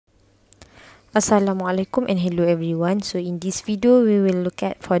Assalamualaikum and hello everyone. So in this video we will look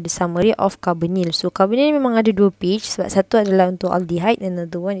at for the summary of carbonyl. So carbonyl memang ada dua page sebab satu adalah untuk aldehyde and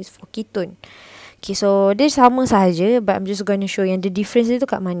another one is for ketone. Okay, so dia sama sahaja but I'm just going to show yang the difference itu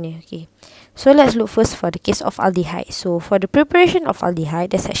kat mana. Okay. So let's look first for the case of aldehyde. So for the preparation of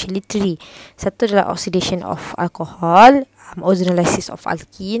aldehyde, there's actually three. Satu adalah oxidation of alcohol, ozonolysis of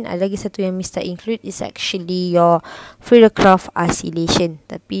alkene. Ada lagi satu yang mesti include is actually your Friedel-Crafts acylation.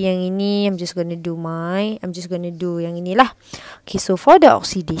 Tapi yang ini I'm just gonna do yang inilah. Okay, so for the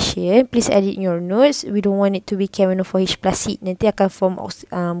oxidation, please edit in your notes. We don't want it to be KMNO4H plus C. Nanti akan form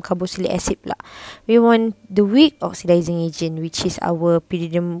carboxylic acid pula. We want the weak oxidizing agent, which is our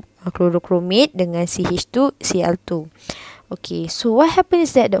pyridinium chlorochromate dengan CH2Cl2. Okay, so what happens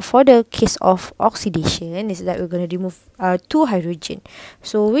is that for the case of oxidation is that we're going to remove two hydrogen.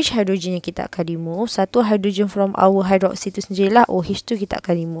 So which hydrogen yang kita akan remove? Satu hydrogen from our hydroxy itu sendirilah, OH2 kita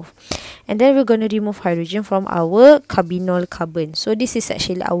akan remove. And then we're going to remove hydrogen from our carbonyl carbon. So this is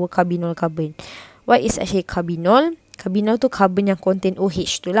actually our carbonyl carbon. What is actually carbonyl? Carbonyl tu carbon yang contain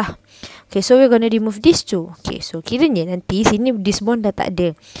OH tu lah. Okay, so we're going to remove these two. Okay, so kiranya nanti sini this bond dah tak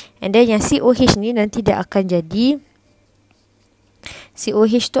ada. And then yang COH ni nanti dia akan jadi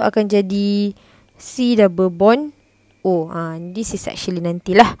COH tu akan jadi C double bond O. This is actually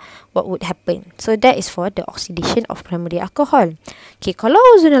nantilah what would happen. So that is for the oxidation of primary alcohol. Okay, kalau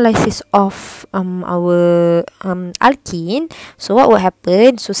ozonolysis of our alkene, so what would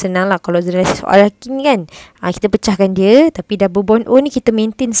happen? So senang lah kalau ozonolysis of alkene kan. Kita pecahkan dia, tapi double bond O ni kita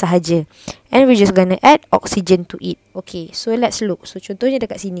maintain sahaja. And we're just gonna add oxygen to it. Okay, so let's look. So contohnya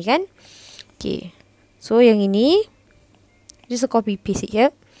dekat sini kan. Okay, so yang ini just copy paste it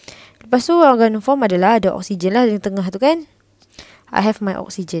here. Lepas tu organ form adalah ada oksigen lah di tengah tu kan. I have my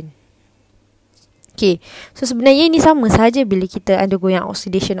oxygen. Okay, so sebenarnya ini sama sahaja bila kita undergo yang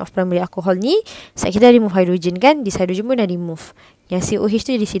oxidation of primary alcohol ni. Sebab kita remove hydrogen kan, this hydrogen pun dah remove. Yang COH tu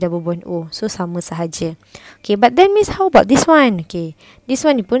jadi C double bond O. So sama sahaja. Okay, but then means how about this one? Okay, this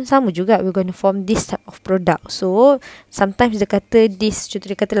one ni pun sama juga. We're going to form this type of product. So sometimes dia kata this,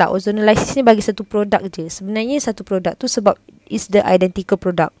 contoh dia kata lah ozonolysis ni bagi satu produk je. Sebenarnya satu produk tu sebab is the identical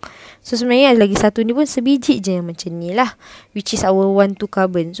product. So sebenarnya ada lagi satu ni pun sebiji je yang macam ni lah, which is our 1,2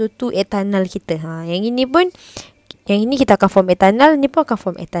 carbon. So 2 ethanol kita. Yang ini pun, yang ini kita akan form ethanol, ni pun akan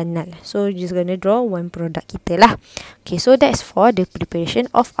form ethanol. So just gonna draw one product kita lah. Okay, so that's for the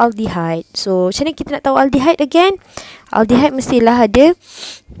preparation of aldehyde. So macam mana kita nak tahu aldehyde again? Aldehyde mestilah ada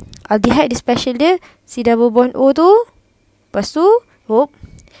aldehyde, special dia C double bond O tu. Lepas tu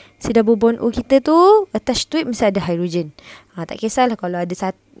C double bond O kita tu attach to it mesti ada hydrogen. Tak kisahlah kalau ada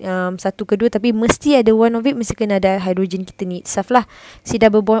satu kedua, tapi mesti ada one of it, mesti kena ada hydrogen kita ni itself lah. C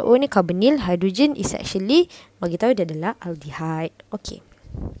double bond O ni carbonyl, hydrogen is actually bagi tahu dia adalah aldehyde. Okay.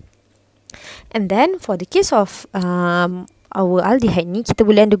 And then for the case of our aldehyde ni, kita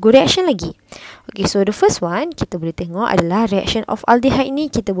boleh undergo reaction lagi. Okay, so the first one kita boleh tengok adalah reaction of aldehyde ni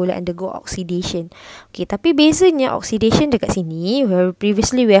kita boleh undergo oxidation. Okay, tapi bezanya oxidation dekat sini, where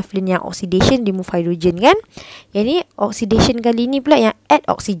previously we have learned yang oxidation remove hydrogen kan. Yang ni oxidation kali ni pula yang add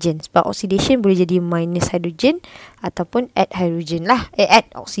oxygen. Sebab oxidation boleh jadi minus hydrogen ataupun add hydrogen lah.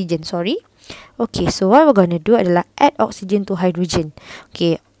 Add oxygen, sorry. Okay, so what we're gonna do adalah add oxygen to hydrogen.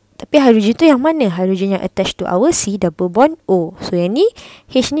 Okay, tapi hydrogen tu yang mana? Hydrogen yang attached to our C double bond O. So yang ni,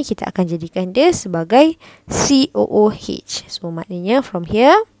 H ni kita akan jadikan dia sebagai COOH. So maknanya from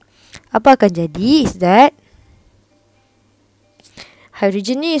here, apa akan jadi is that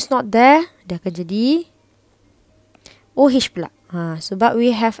hydrogen ni is not there. Dia akan jadi OH pula. Sebab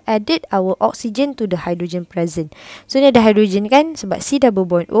we have added our oxygen to the hydrogen present. So ni ada hydrogen kan? Sebab C double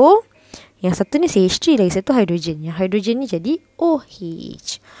bond O. Yang satu ni CH3, lagi satu hydrogen. Yang hydrogen ni jadi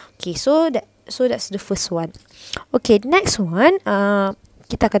OH. Okay, so that's the first one. Okay, next one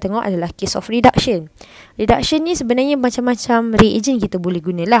kita akan tengok adalah case of reduction. Reduction ni sebenarnya macam-macam reagent kita boleh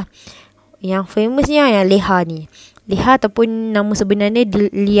gunalah. Yang famousnya yang leha ni. Leha ataupun nama sebenarnya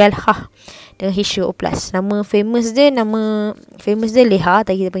lialha dengan H2O+. Nama famous dia leha,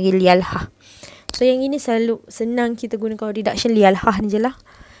 tapi kita panggil lialha. So yang ini selalu senang kita guna kalau reduction lialha ni je lah.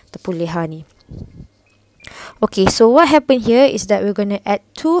 Ataupun leha ni. Okay, so what happened here is that we're going to add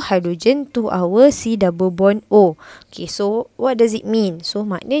 2 hydrogen to our C double bond O. Okay, so what does it mean? So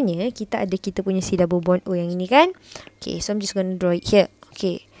maknanya kita punya C double bond O yang ini kan. Okay, so I'm just going to draw it here.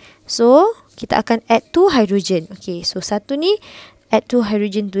 Okay, so kita akan add 2 hydrogen. Okay, so satu ni add 2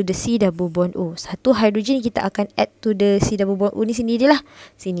 hydrogen to the C double bond O. Satu hydrogen kita akan add to the C double bond O ni sendirilah.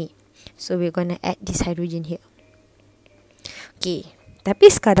 Sini. So we're going to add this hydrogen here. Okay.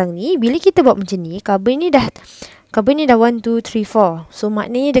 Tapi sekarang ni bila kita buat macam ni, carbon ni dah Carbon ni dah 1, 2, 3, 4. So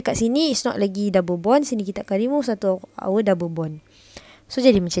maknanya dekat sini it's not lagi double bond. Sini kita akan remove satu our double bond. So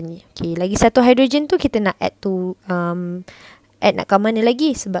jadi macam ni. Okay, lagi satu hydrogen tu kita nak add to add nak ke mana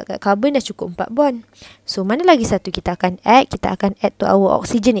lagi? Sebab kat carbon dah cukup 4 bond. So mana lagi satu kita akan add? Kita akan add to our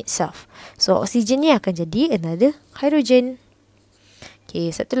oxygen itself. So oxygen ni akan jadi another hydrogen.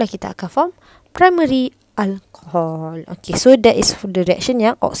 Okay, satulah kita akan form primary alcohol. Okay, so that is for the reaction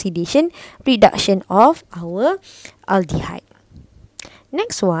yang oxidation reduction of our aldehyde.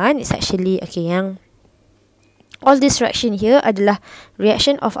 Next one is actually yang all this reaction here adalah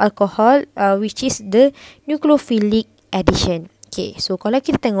reaction of alcohol which is the nucleophilic addition. Okay, so kalau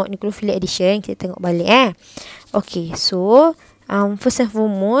kita tengok nucleophilic addition, kita tengok balik Okay, so first and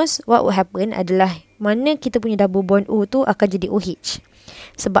foremost what will happen adalah mana kita punya double bond O tu akan jadi OH.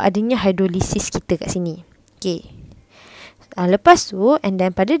 Sebab adanya hydrolysis kita kat sini. Okay. Lepas tu, and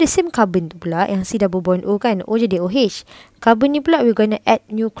then pada the same carbon tu pula, yang C double bond O kan, O jadi OH. Carbon ni pula, we're gonna add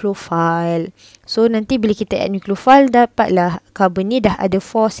nucleophile. So, nanti bila kita add nucleophile, dapatlah carbon ni dah ada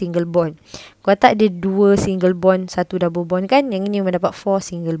 4 single bond. Kalau tak ada 2 single bond, 1 double bond kan, yang ini memang dapat 4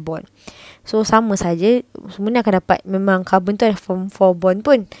 single bond. So, sama saja, sebenarnya akan dapat, memang carbon tu ada form 4 bond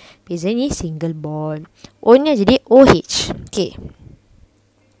pun. Beza ni single bond. O ni jadi OH. Okay.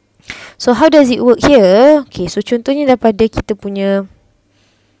 So, how does it work here? Okay, so contohnya daripada kita punya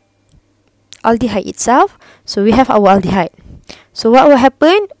aldehyde itself. So, we have our aldehyde. So, what will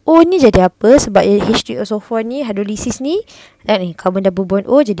happen? O ni jadi apa? Sebab H3SO4 ni, hydrolysis ni. Dan ni, carbon double bond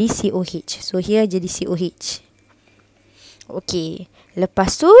O jadi COH. So, here jadi COH. Okay.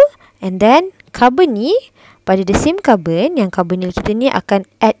 Lepas tu, and then, carbon ni, pada the same carbon, yang carbonyl kita ni akan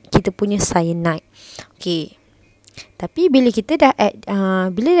add kita punya cyanide. Okay. Tapi bila kita dah add,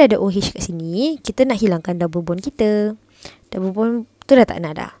 bila dah ada OH kat sini, kita nak hilangkan double bond kita. Double bond tu dah tak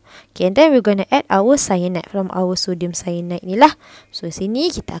nak dah. Okay, and then we're gonna add our cyanide from our sodium cyanide ni lah. So,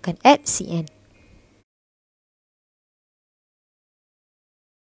 sini kita akan add CN.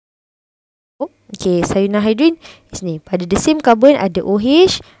 Okay, cyanohydrin is ni. Pada the same carbon ada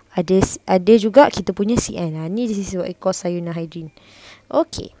OH, ada juga kita punya CN. Ni this is what we call cyanohydrin.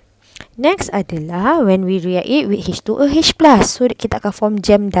 Okay. Next adalah when we react it with H2OH+. So kita akan form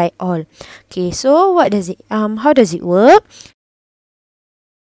gem-diol. Okay, so what does it how does it work?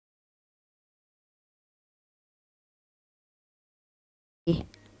 Okay.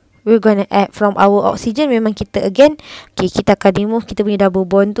 We're gonna add from our oxygen, memang kita again, okay, kita akan remove kita punya double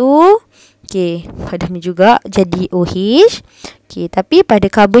bond tu. Okay, pada ni juga jadi OH. Okay, tapi pada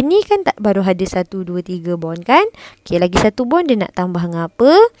carbon ni kan tak baru ada 1, 2, 3 bond kan. Okay, lagi satu bond dia nak tambah dengan apa?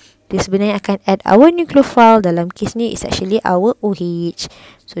 Dia sebenarnya akan add our nucleophile. Dalam case ni is actually our OH.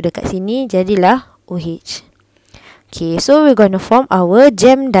 So dekat sini jadilah OH. Okay, so we're gonna form our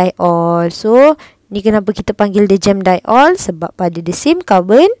gem-diol. So ni kenapa kita panggil dia gem-diol? Sebab pada the same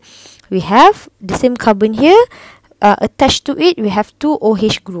carbon, we have the same carbon here. Attached to it, we have 2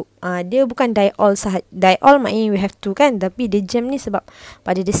 OH group. Dia bukan diol sahaja. Diol maknanya we have 2 kan. Tapi the gem ni sebab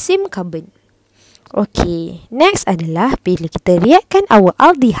pada the same carbon. Okay, next adalah bila kita reaction our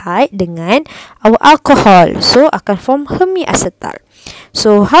aldehyde dengan our alcohol. So, akan form hemiacetal.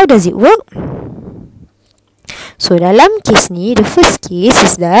 So, how does it work? So, dalam case ni, the first case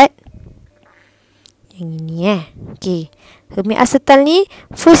is that yang ini okay, hemiacetal ni,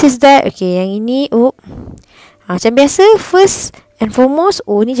 first is that, okay, yang ini, macam biasa, first and foremost,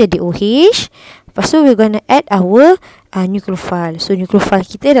 O ni jadi OH. Lepas tu, we're gonna add our nucleophile. So, nucleophile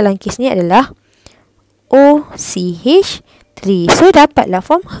kita dalam case ni adalah OCH3. So, dapatlah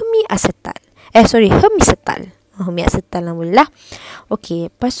form hemiacetal. Hemiacetal. Hemiacetal lah mula lah. Okay,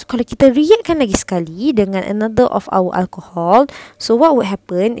 lepas tu kalau kita reactkan lagi sekali dengan another of our alcohol. So, what would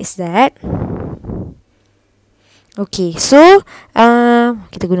happen is that, okay, so,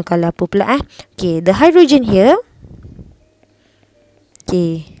 kita guna color apa pula Okay, the hydrogen here,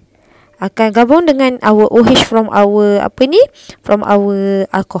 okay, akan gabung dengan our OH from our from our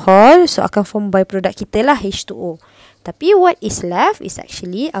alcohol. So akan form byproduct kita lah, H2O. Tapi what is left is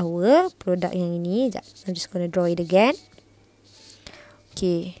actually our product yang ini. I'm just gonna draw it again.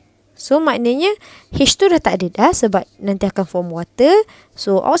 Okay, so maknanya H2 dah tak ada dah sebab nanti akan form water.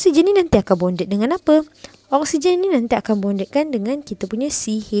 So oksigen ni nanti akan bonded dengan apa? Oksigen ni nanti akan bondedkan dengan kita punya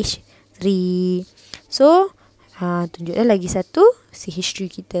CH3. So tunjuklah lagi satu CH3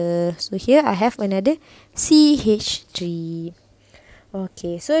 kita. So here I have another CH3.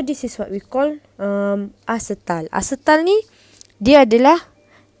 Okay, so this is what we call acetal. Acetal ni dia adalah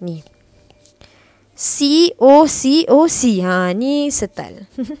ni COCOC. Ni acetal.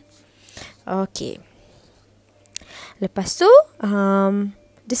 Okay. Lepas tu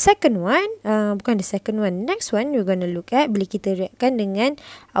the second one, next one we're going to look at bila kita reaction dengan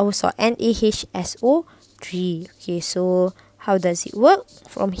our salt NaHSO3. Okay, so how does it work?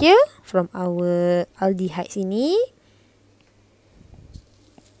 From here, from our aldehyde sini.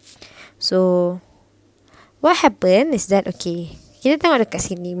 So what happen is that, okay, kita tengok dekat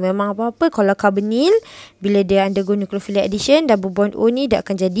sini, memang apa-apa kalau carbonyl, bila dia undergo nucleophilic addition, double bond O ni dia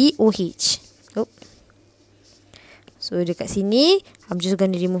akan jadi OH. So dekat sini, I'm just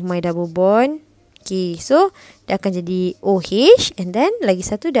going to remove my double bond. Okay, so dia akan jadi OH, and then lagi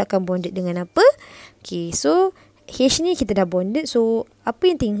satu dia akan bonded dengan apa? Okay, so H ni kita dah bonded, so apa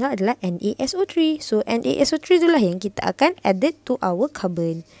yang tinggal adalah NaSO3. So NaSO3 itulah yang kita akan added to our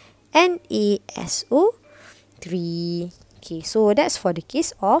carbon. NaSO3. Okay, so that's for the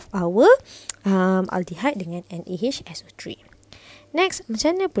case of our aldehyde dengan NaHSO3. Next,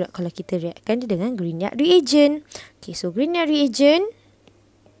 macam mana pula kalau kita reaction dia dengan Grignard reagent? Okay, so Grignard reagent.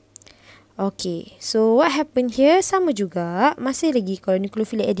 Okay, so what happen here? Sama juga, masih lagi kalau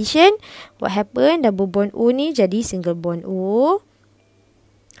nucleophilic addition, what happen? Double bond O ni jadi single bond O.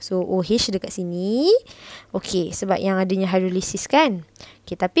 So OH dekat sini. Okay, sebab yang adanya hydrolysis kan.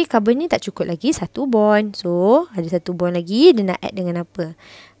 Okay, tapi carbon ni tak cukup lagi satu bond. So ada satu bond lagi, dia nak add dengan apa?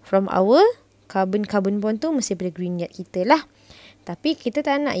 From our carbon bond tu mesti pada Grignard kita lah. Tapi kita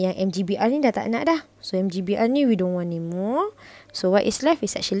tak nak yang MgBr ni, dah tak nak dah. So MgBr ni we don't want anymore. So what is left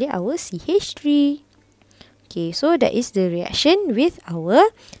is actually our CH3. Okay, so that is the reaction with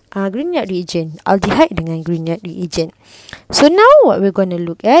our Grignard reagent, aldehyde dengan Grignard reagent. So now what we're going to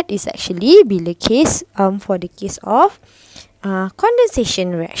look at is actually bila case for the case of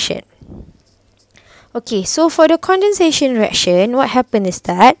condensation reaction. Okay, so for the condensation reaction, what happen is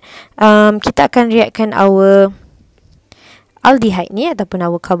that kita akan reaction our aldehyde ni ataupun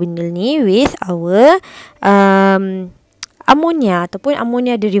our carbonyl ni with our ammonia ataupun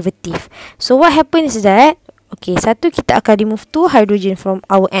ammonia derivative. So what happens is that, okay, satu kita akan remove 2 hydrogen from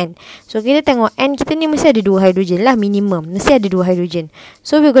our N. So kita tengok N kita ni mesti ada 2 hydrogen lah minimum. Mesti ada 2 hydrogen.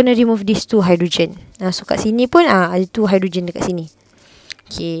 So we're gonna remove these 2 hydrogen. So kat sini pun ada 2 hydrogen dekat sini.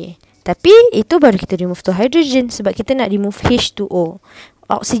 Okay, tapi itu baru kita remove 2 hydrogen sebab kita nak remove H2O.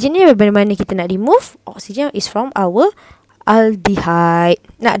 Oksigen ni dari mana kita nak remove? Oksigen is from our aldehyde.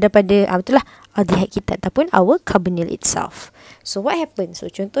 Nak daripada betul lah aldehyde kita ataupun our carbonyl itself. So what happens? So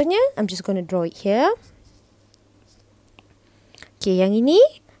contohnya I'm just going to draw it here. Okay, yang ini,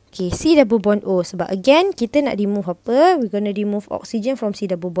 okay, C double bond O. Sebab again kita nak remove apa? We're going to remove oxygen from C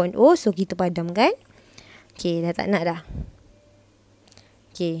double bond O. So kita padamkan. Okay, dah tak nak dah.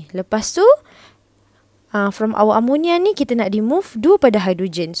 Okay, lepas tu from our ammonia ni kita nak remove 2 pada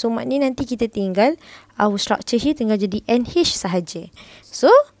hydrogen. So maknanya nanti kita tinggal our structure here tinggal jadi NH sahaja. So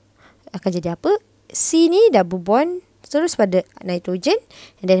akan jadi apa? C ni double bond terus pada nitrogen,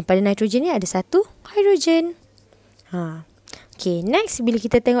 and then pada nitrogen ni ada 1 hydrogen. Okay, next bila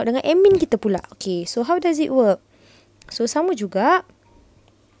kita tengok dengan amine kita pula. Okay, so how does it work? So sama juga.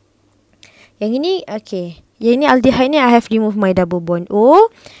 Yang ini, okay, yang ini aldehyde ni I have remove my double bond O.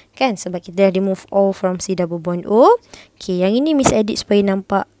 Kan, sebab kita dah remove O from C double bond O. Okay, yang ini miss edit supaya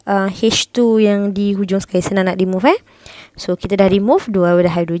nampak H2 yang di hujung sekali senang nak remove So kita dah remove 2 pada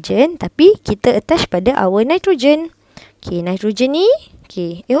hydrogen, tapi kita attach pada our nitrogen. Okay, nitrogen ni,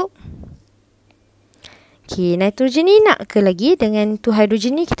 okay, okay, nitrogen ni nak ke lagi dengan 2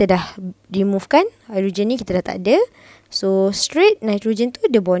 hydrogen ni kita dah remove kan. Hydrogen ni kita dah tak ada. So straight nitrogen tu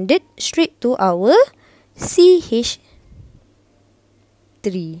dia bonded straight to our CH3.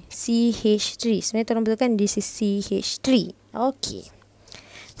 Sebenarnya tolong betulkan this is CH3. Okay.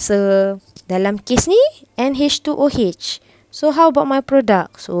 So dalam case ni NH2OH. So how about my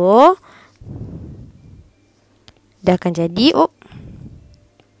product? So dah akan jadi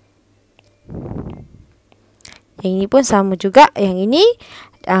yang ini pun sama juga. Yang ini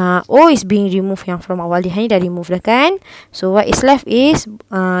O is being removed, yang from awal dia ni dah remove dah kan. So what is left is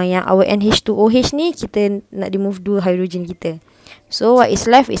yang our NH2OH ni kita nak remove 2 hydrogen kita. So what is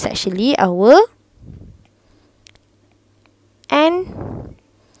left is actually our NOH.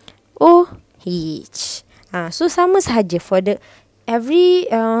 So sama sahaja for the every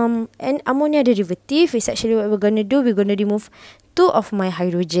ammonia derivative is actually what we're going to do. We're going to remove 2 of my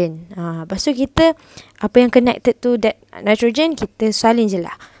hydrogen. Lepas tu kita apa yang connected to that nitrogen kita salin je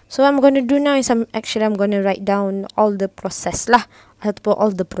lah. So what I'm going to do now is I'm going to write down all the process lah ataupun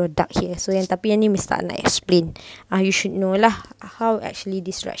all the product here. So tapi yang ni mesti tak nak explain. You should know lah how actually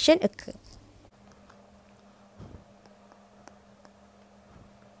this reaction occur.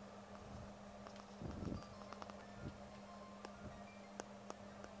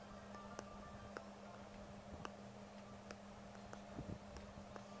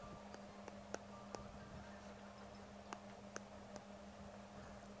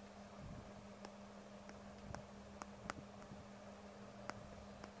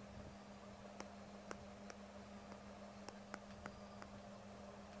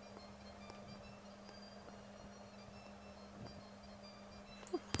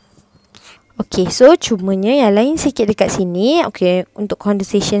 Okay, so cumanya yang lain sikit dekat sini. Okay, untuk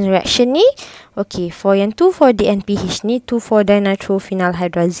condensation reaction ni, okay, for yang 2,4-DNPH ni,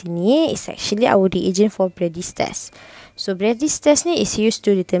 2,4-dinitrophenylhydrazine ni is actually our reagent for Brady's test. So Brady's test ni is used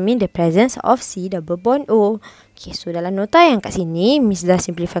to determine the presence of C double bond O. Okay, so dalam nota yang kat sini, Miss dah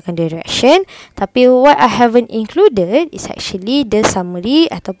simplifykan the reaction. Tapi what I haven't included is actually the summary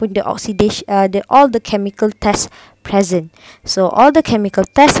ataupun the oxidation, all the chemical test present. So all the chemical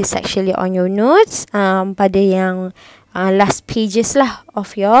test is actually on your notes pada yang last pages lah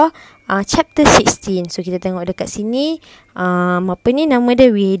of your chapter 16. So kita tengok dekat sini apa ni nama dia,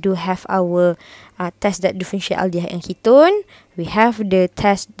 we do have our test that differentiate aldehyde and ketone. We have the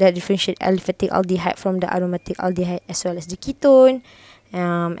test that differentiate aliphatic aldehyde from the aromatic aldehyde as well as the ketone.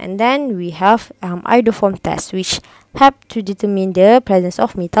 And then we have iodoform test which help to determine the presence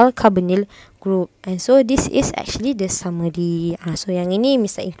of methyl carbonyl group. And so this is actually the summary. So yang ini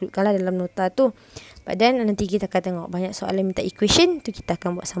mesti includekan lah dalam nota tu. But then nanti kita akan tengok banyak soalan minta equation tu, kita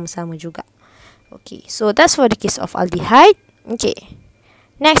akan buat sama-sama juga. Okay, so that's for the case of aldehyde. Okay,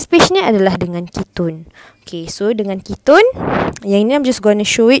 next page ni adalah dengan ketone. Okay, so dengan ketone, yang ini I'm just gonna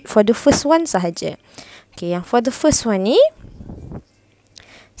show it for the first one sahaja. Okay, yang for the first one ni,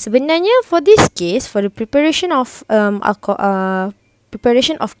 sebenarnya for this case, for the preparation of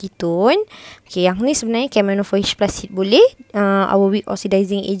ketone, okay, yang ni sebenarnya CH plus heat boleh, our weak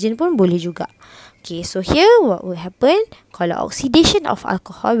oxidizing agent pun boleh juga. Okay, so here what will happen, kalau oxidation of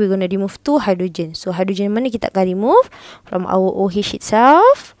alcohol, we're going to remove 2 hydrogen. So hydrogen mana kita akan remove? From our OH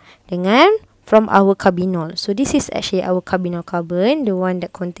itself dengan from our carbonyl. So this is actually our carbonyl carbon, the one that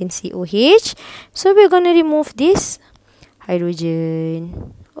contains COH. So we're going to remove this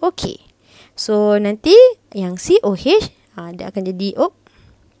hydrogen. Okay, so nanti yang COH dia akan jadi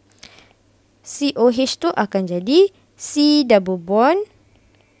COH tu akan jadi C double bond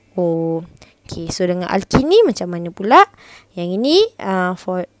O. Okay, so dengan alkene macam mana pula? Yang ini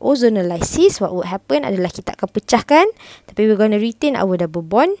for ozonolysis, what would happen adalah kita akan pecahkan, tapi we're going to retain our double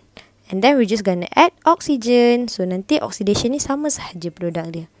bond, and then we're just going to add oxygen. So nanti oxidation ni sama sahaja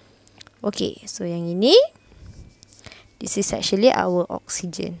produk dia. Okay, so yang ini, this is actually our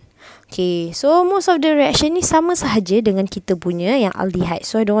oxygen. Okay, so most of the reaction ni sama sahaja dengan kita punya yang aldehyde.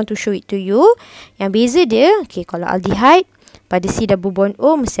 So I don't want to show it to you. Yang beza dia, okay, kalau aldehyde, pada C double bond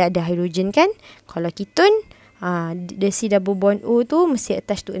O mesti ada hydrogen kan. Kalau ketone, the C double bond O tu mesti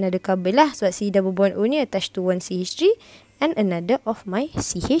attach to another carbon lah. Sebab C double bond O ni attach to one CH3 and another of my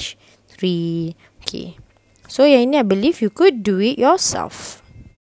CH3. Okay, so yang ini I believe you could do it yourself.